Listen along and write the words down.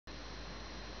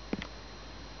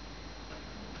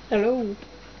Hello.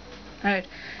 Alright,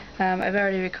 I've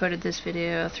already recorded this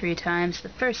video 3 times. The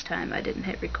first time I didn't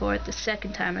hit record. The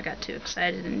second time I got too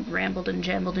excited and rambled and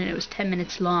jambled and it was 10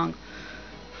 minutes long.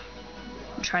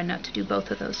 I'm trying not to do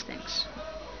both of those things.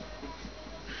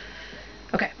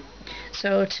 Okay,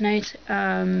 so tonight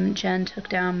Jen took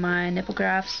down my nipple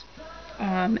grafts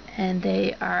and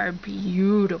they are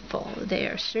beautiful. They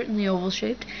are certainly oval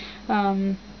shaped.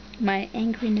 My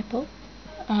angry nipple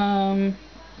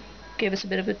gave us a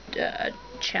bit of a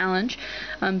challenge.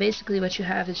 Basically what you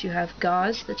have is you have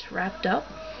gauze that's wrapped up.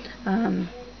 I'm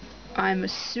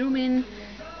assuming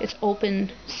it's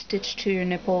open, stitched to your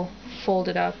nipple,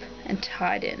 folded up, and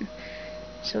tied in.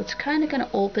 So it's kind of going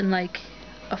to open like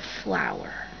a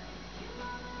flower.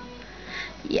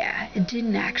 Yeah, it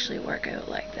didn't actually work out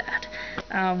like that.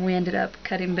 We ended up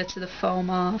cutting bits of the foam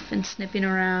off and snipping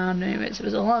around. Anyways, it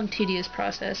was a long, tedious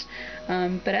process.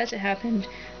 But as it happened,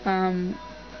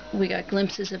 we got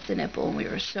glimpses of the nipple and we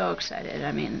were so excited.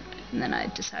 I mean, and then I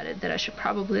decided that I should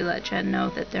probably let Jen know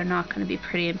that they're not going to be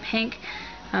pretty in pink.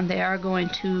 They are going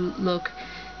to look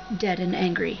dead and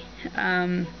angry.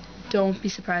 Don't be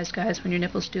surprised, guys, when your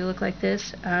nipples do look like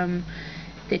this.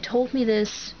 They told me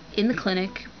this in the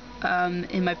clinic,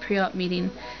 in my pre-op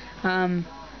meeting,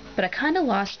 but I kind of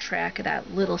lost track of that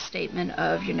little statement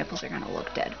of your nipples are going to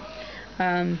look dead.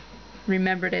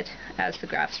 Remembered it as the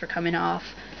grafts were coming off,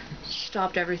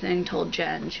 stopped everything, told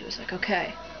Jen. She was like,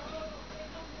 okay,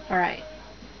 alright,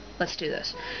 let's do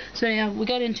this. So yeah, we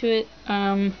got into it.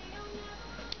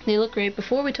 They look great.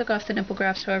 Before we took off the nipple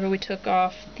grafts, however, we took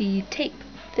off the tape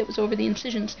that was over the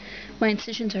incisions. My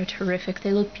incisions are terrific.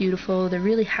 They look beautiful. They're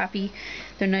really happy.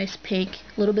 They're nice pink,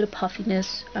 a little bit of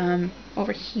puffiness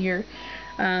over here.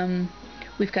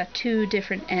 We've got 2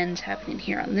 different ends happening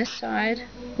here. On this side,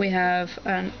 we have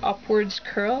an upwards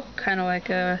curl, kind of like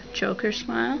a Joker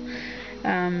smile,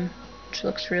 which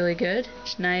looks really good.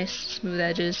 It's nice, smooth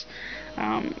edges.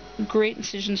 Great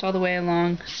incisions all the way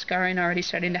along. Scarring already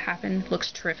starting to happen.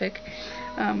 Looks terrific.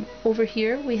 Over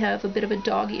here, we have a bit of a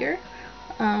dog ear.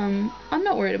 I'm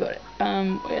not worried about it.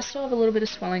 I still have a little bit of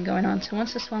swelling going on, so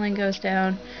once the swelling goes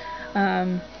down,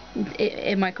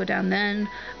 it might go down then.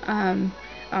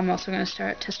 I'm also going to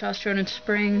start testosterone in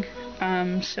spring,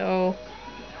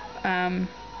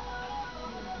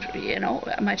 you know,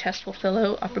 my chest will fill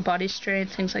out, upper body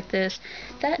strength, things like this.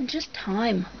 That and just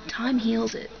time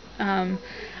heals it.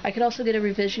 I could also get a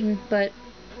revision, but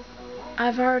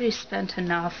I've already spent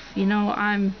enough. You know,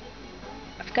 I've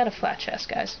got a flat chest,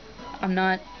 guys. I'm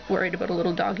not worried about a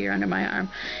little dog ear under my arm.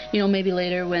 You know, maybe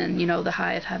later when, you know, the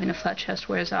high of having a flat chest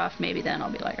wears off, maybe then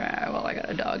I'll be like, ah, well, I got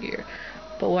a dog ear.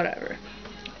 But whatever.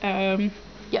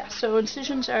 Yeah, so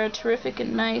incisions are terrific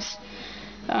and nice.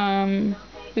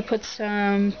 We put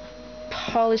some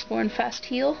polysporin fast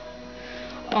heal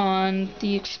on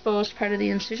the exposed part of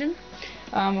the incision.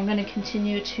 I'm going to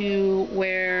continue to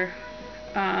wear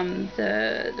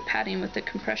the padding with the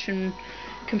compression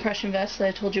vest that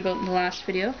I told you about in the last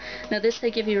video. Now this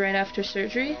they give you right after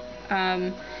surgery.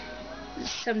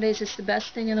 Some days it's the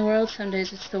best thing in the world, some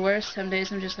days it's the worst, some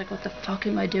days I'm just like, what the fuck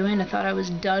am I doing? I thought I was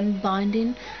done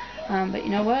binding. But you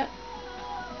know what?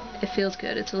 It feels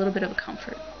good. It's a little bit of a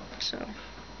comfort, so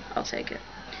I'll take it.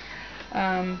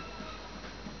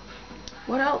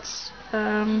 What else?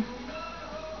 Yeah,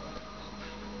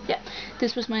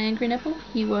 this was my angry nipple.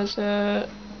 He was,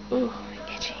 ooh,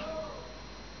 itchy.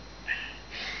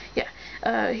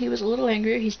 Yeah, he was a little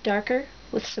angrier. He's darker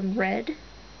with some red.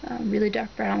 Really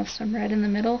dark brown with some red in the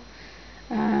middle.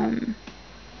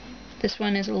 This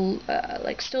one is a little,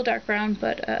 like still dark brown,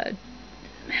 but a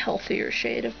healthier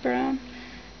shade of brown,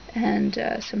 and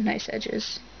some nice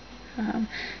edges.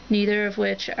 Neither of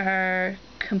which are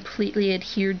completely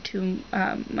adhered to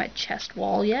my chest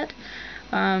wall yet,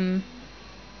 but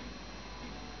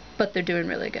they're doing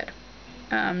really good.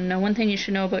 Now, one thing you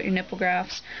should know about your nipple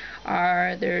grafts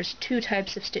are there's 2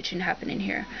 types of stitching happening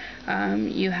here.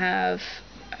 You have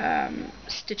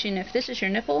stitching, if this is your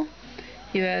nipple,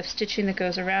 you have stitching that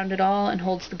goes around it all and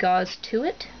holds the gauze to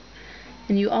it.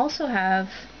 And you also have,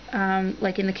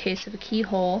 like in the case of a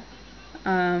keyhole,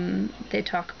 they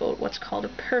talk about what's called a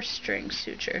purse string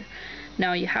suture.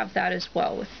 Now you have that as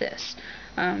well with this.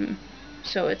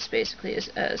 So it's basically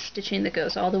a stitching that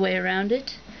goes all the way around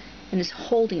it and is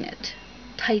holding it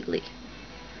tightly.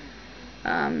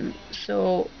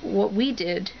 So what we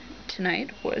did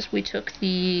tonight was we took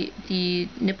the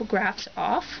nipple grafts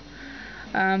off,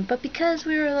 but because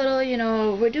we were a little, you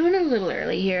know, we're doing it a little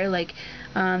early here, like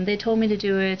They told me to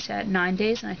do it at 9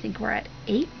 days, and I think we're at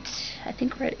 8. I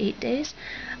think we're at 8 days.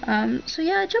 So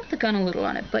yeah, I jumped the gun a little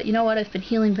on it, but you know what? I've been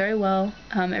healing very well.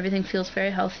 Everything feels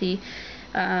very healthy.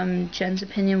 Jen's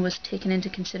opinion was taken into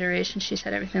consideration. She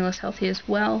said everything looks healthy as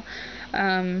well.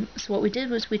 So what we did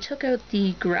was we took out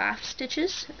the graft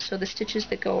stitches, so the stitches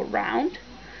that go around,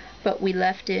 but we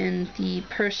left in the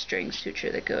purse string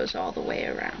suture that goes all the way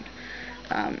around.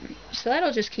 So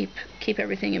that'll just keep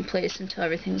everything in place until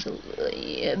everything's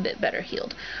a bit better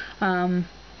healed.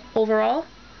 Overall,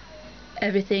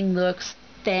 everything looks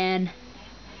fantastic.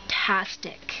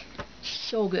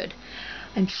 So good.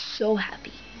 I'm so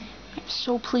happy. I'm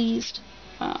so pleased.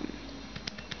 I'm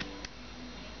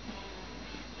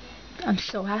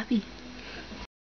so happy.